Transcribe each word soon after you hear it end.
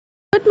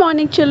Good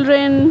morning,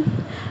 children.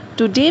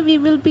 Today we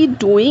will be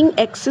doing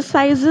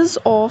exercises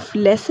of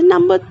lesson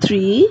number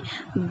 3.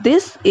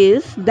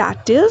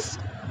 That is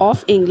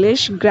of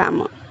English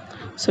grammar.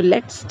 So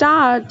let's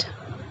start.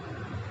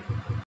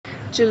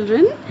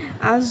 Children,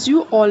 as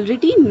you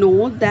already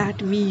know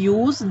that we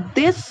use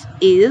this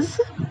is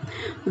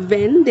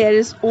when there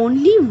is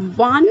only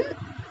one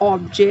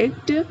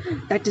object,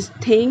 that is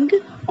thing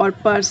or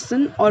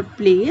person or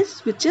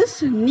place which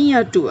is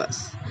near to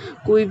us.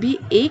 कोई भी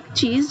एक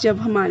चीज़ जब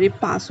हमारे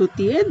पास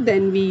होती है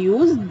then we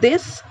use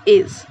this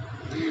is.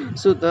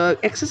 So the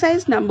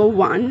exercise number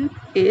 1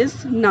 is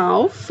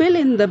now fill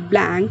in the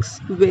blanks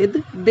with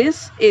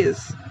this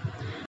is.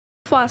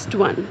 First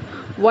one,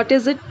 what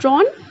is it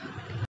drawn?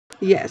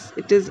 Yes,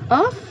 it is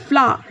a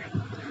flower.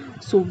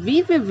 So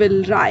we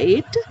will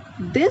write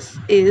this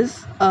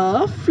is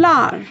a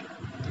flower.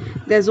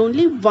 There's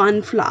only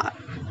one flower.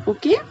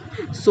 Okay,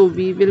 so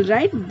we will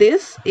write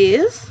this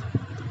is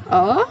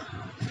a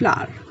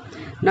flower.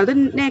 Now the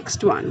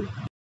next one.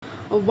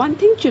 One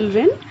thing,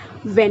 children,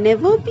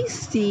 whenever we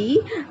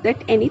see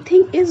that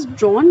anything is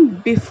drawn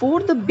before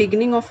the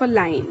beginning of a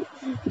line,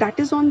 that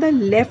is on the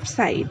left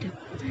side,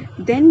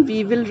 then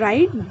we will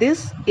write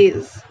this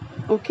is.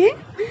 Okay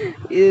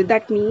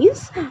that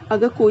means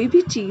अगर कोई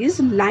भी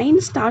चीज़ line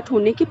start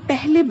होने के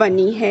पहले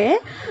बनी है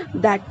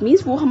that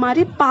means वो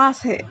हमारे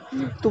पास है,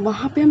 तो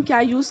वहाँ पे हम क्या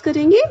यूज़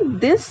करेंगे?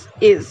 This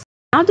is.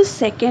 Now the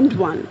second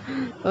one,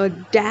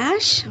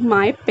 dash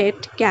my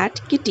pet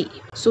cat Kitty.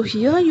 So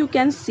here you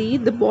can see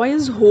the boy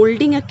is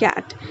holding a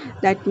cat.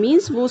 That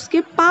means वो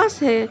उसके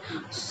पास है.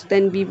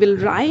 Then we will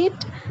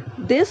write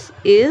this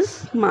is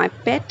my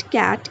pet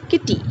cat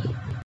Kitty.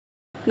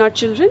 Now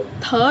children,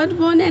 third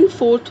one and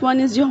fourth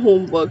one is your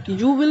homework.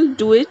 You will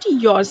do it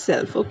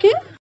yourself, okay?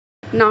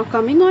 Now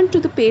coming on to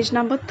the page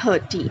number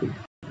 13.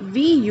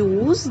 We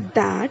use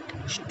that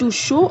to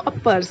show a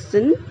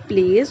person,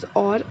 place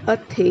or a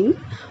thing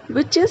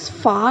which is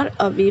far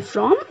away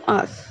from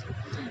us.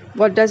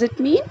 What does it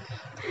mean?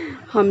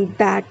 हम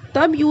that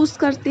तब use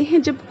करते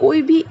हैं जब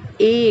कोई भी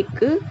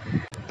एक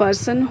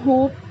person हो,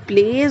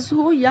 place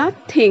हो या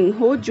thing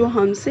हो जो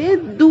हमसे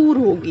दूर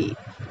होगी.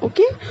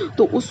 ओके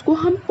तो उसको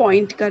हम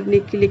पॉइंट करने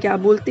के लिए क्या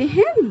बोलते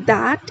हैं?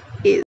 That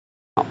is.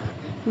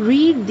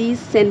 Read these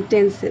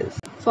sentences.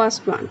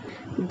 First one,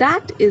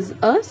 that is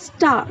a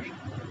star.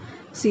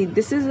 See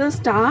this is a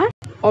star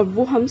और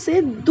वो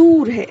हमसे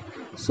दूर है,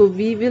 so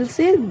we will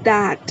say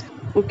that.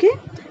 Okay,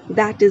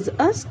 that is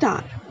a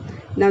star.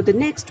 Now the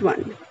next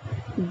one,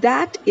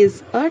 that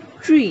is a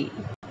tree.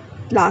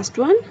 Last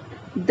one,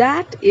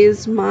 that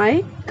is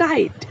my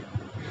kite.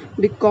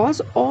 Because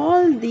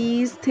all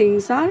these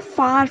things are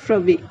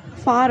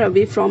far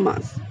away from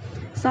us.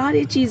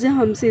 सारी चीज़ें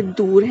हमसे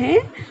दूर हैं,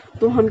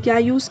 तो हम क्या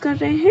use कर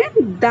रहे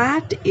हैं?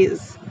 That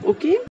is.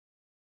 Okay.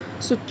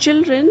 So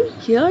children,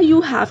 here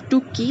you have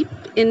to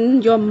keep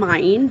in your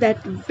mind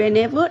that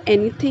whenever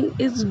anything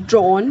is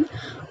drawn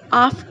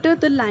after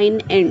the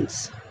line ends,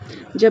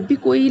 जब भी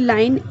कोई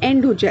लाइन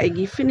एंड हो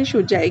जाएगी, फिनिश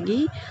हो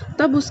जाएगी,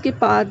 तब उसके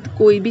बाद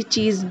कोई भी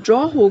चीज़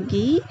ड्रॉ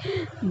होगी,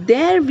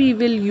 there we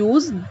will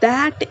use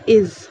that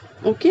is.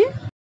 Okay,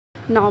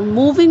 now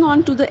moving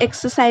on to the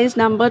exercise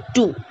number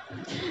 2.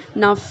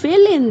 Now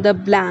fill in the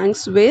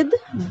blanks with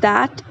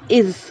that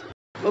is.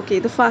 Okay,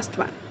 the first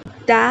one,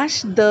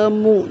 dash the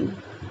moon.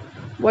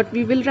 What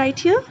we will write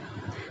here?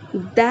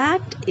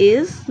 That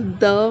is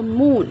the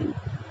moon.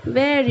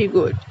 Very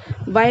good.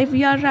 Why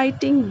we are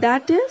writing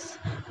that is?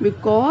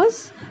 Because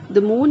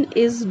the moon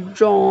is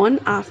drawn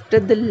after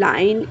the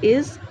line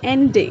is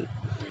ending.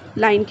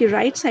 Line के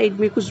right side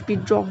में कुछ भी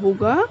draw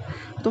होगा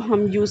तो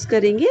हम use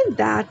करेंगे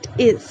that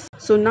is.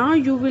 So now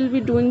you will be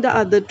doing the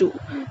other to.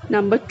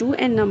 Number 2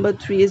 and number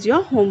 3 is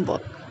your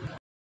homework.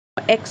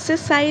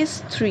 Exercise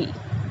 3.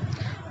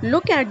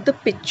 Look at the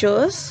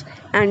pictures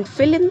and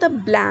fill in the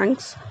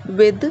blanks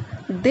with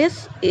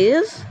this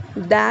is,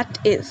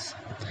 that is.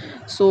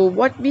 So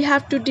what we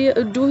have to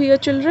do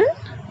here, children?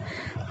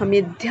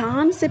 हमें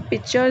ध्यान से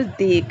picture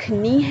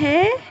देखनी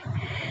है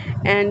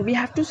and we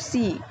have to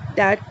see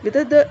that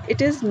whether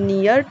it is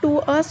near to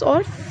us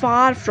or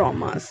far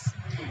from us,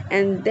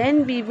 and then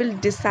we will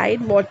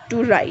decide what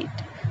to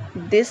write.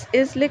 This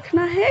is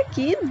लिखना है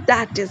कि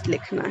that is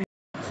लिखना है.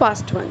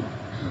 First one,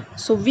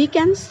 so we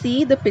can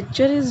see the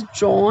picture is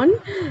drawn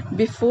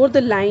before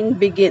the line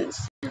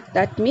begins.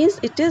 That means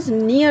it is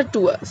near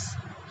to us.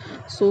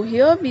 So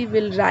here we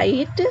will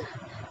write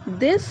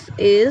this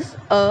is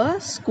a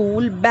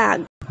school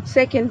bag.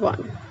 Second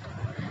one,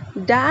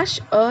 dash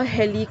a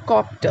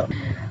helicopter.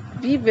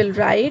 We will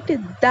write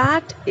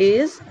that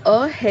is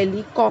a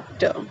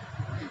helicopter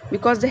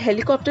because the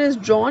helicopter is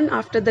drawn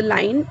after the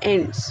line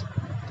ends.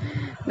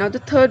 Now the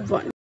third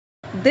one,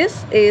 this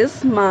is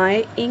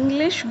my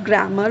English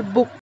grammar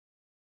book.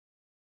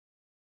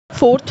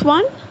 Fourth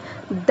one,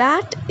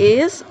 that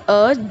is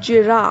a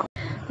giraffe.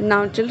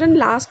 Now children,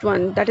 last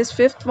one, that is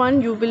fifth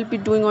one, you will be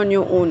doing on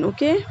your own.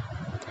 Okay,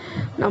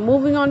 now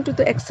moving on to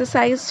the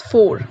exercise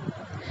 4.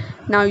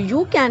 Now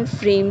you can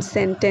frame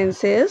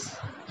sentences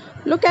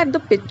Look at the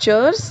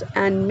pictures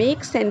and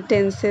make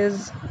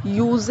sentences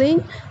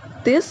using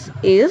this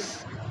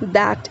is,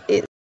 that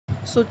is.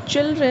 So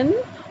children,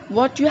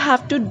 what you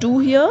have to do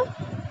here,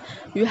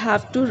 you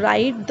have to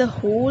write the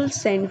whole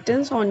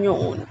sentence on your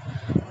own.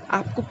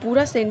 आपको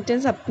पूरा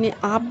sentence अपने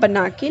आप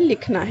बना के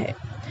लिखना है.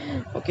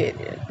 Okay,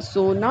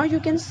 so now you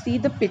can see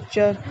the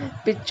picture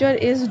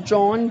is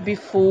drawn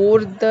before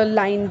the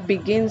line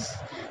begins.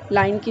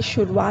 Line की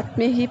शुरुआत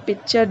में ही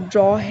पिक्चर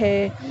ड्रॉ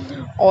है.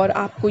 और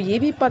आपको ये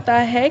भी पता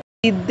है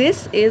कि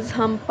दिस इज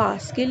हम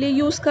पास के लिए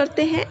यूज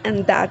करते हैं एंड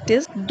दैट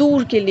इज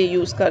दूर के लिए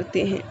यूज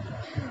करते हैं.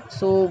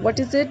 So what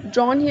is it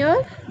drawn here?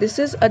 This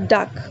is a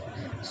duck.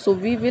 So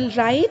we will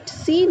write,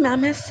 see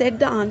ma'am has said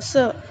the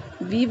answer.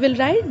 We will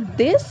write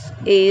this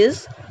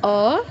is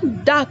a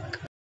duck.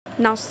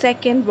 Now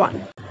second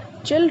one.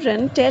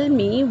 Children, tell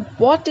me,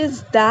 what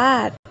is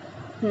that?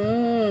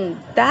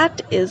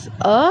 That is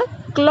a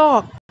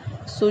clock.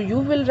 So you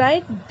will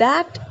write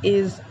that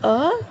is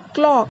a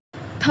clock.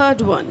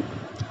 Third one.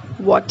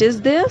 What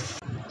is this?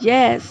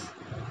 Yes,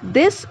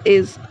 this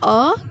is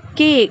a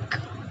cake.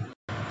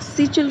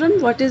 See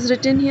children, what is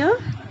written here?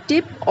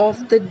 Tip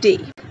of the day.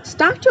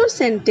 Start your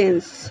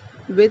sentence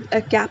with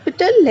a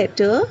capital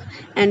letter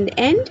and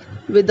end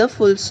with a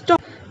full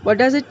stop. What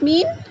does it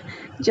mean?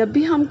 जब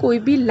भी हम कोई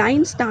भी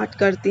line start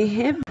करते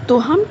हैं तो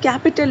हम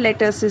capital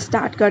letter से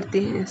स्टार्ट करते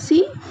हैं.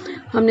 सी,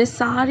 हमने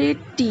सारे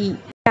टी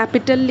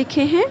कैपिटल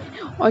लिखे हैं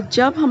और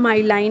जब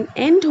हमारी लाइन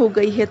एंड हो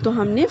गई है तो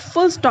हमने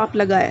फुल स्टॉप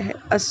लगाया है,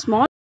 a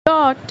small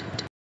dot.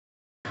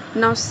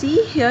 Now see,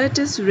 here it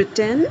is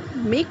written,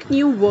 make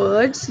new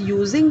words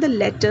using the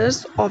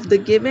letters of the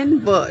given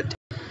word.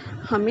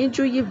 हमें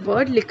जो ये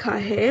वर्ड लिखा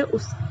है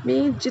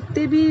उसमें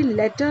जितने भी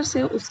लेटर्स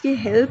हैं उसके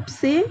हेल्प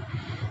से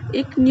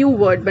एक न्यू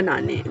वर्ड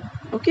बनाने हैं.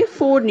 Okay,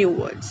 4 new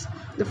words.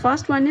 The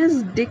first one is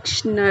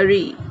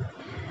dictionary.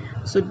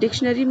 So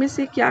dictionary में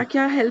से क्या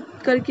क्या हेल्प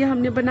करके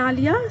हमने बना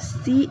लिया?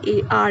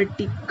 CART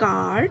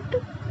cart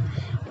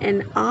and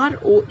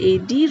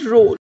ROAD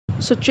road.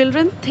 So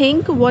children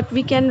think what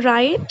we can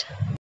write.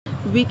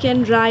 We can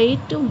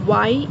write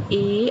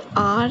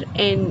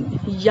YARN,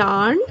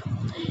 yarn,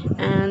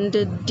 and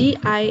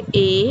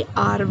DIARY,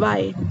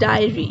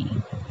 diary.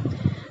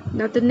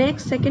 Now the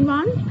next second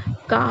one,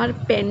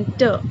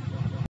 carpenter.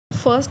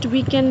 First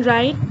we can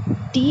write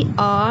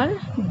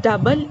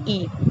TREE,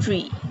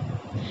 tree,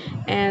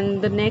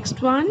 and the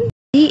next one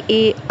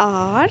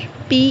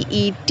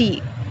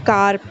CARPET,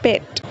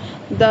 carpet.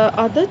 The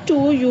other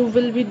two you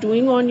will be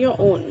doing on your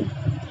own.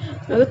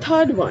 Now the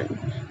third one,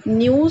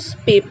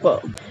 newspaper.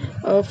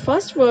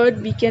 First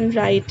word we can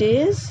write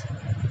is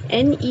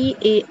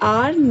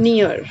NEAR,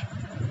 near,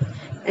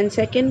 and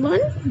second one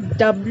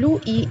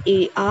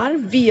WEAR,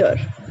 wear.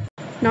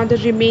 Now the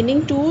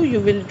remaining two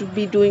you will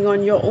be doing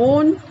on your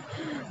own.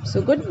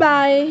 So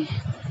goodbye.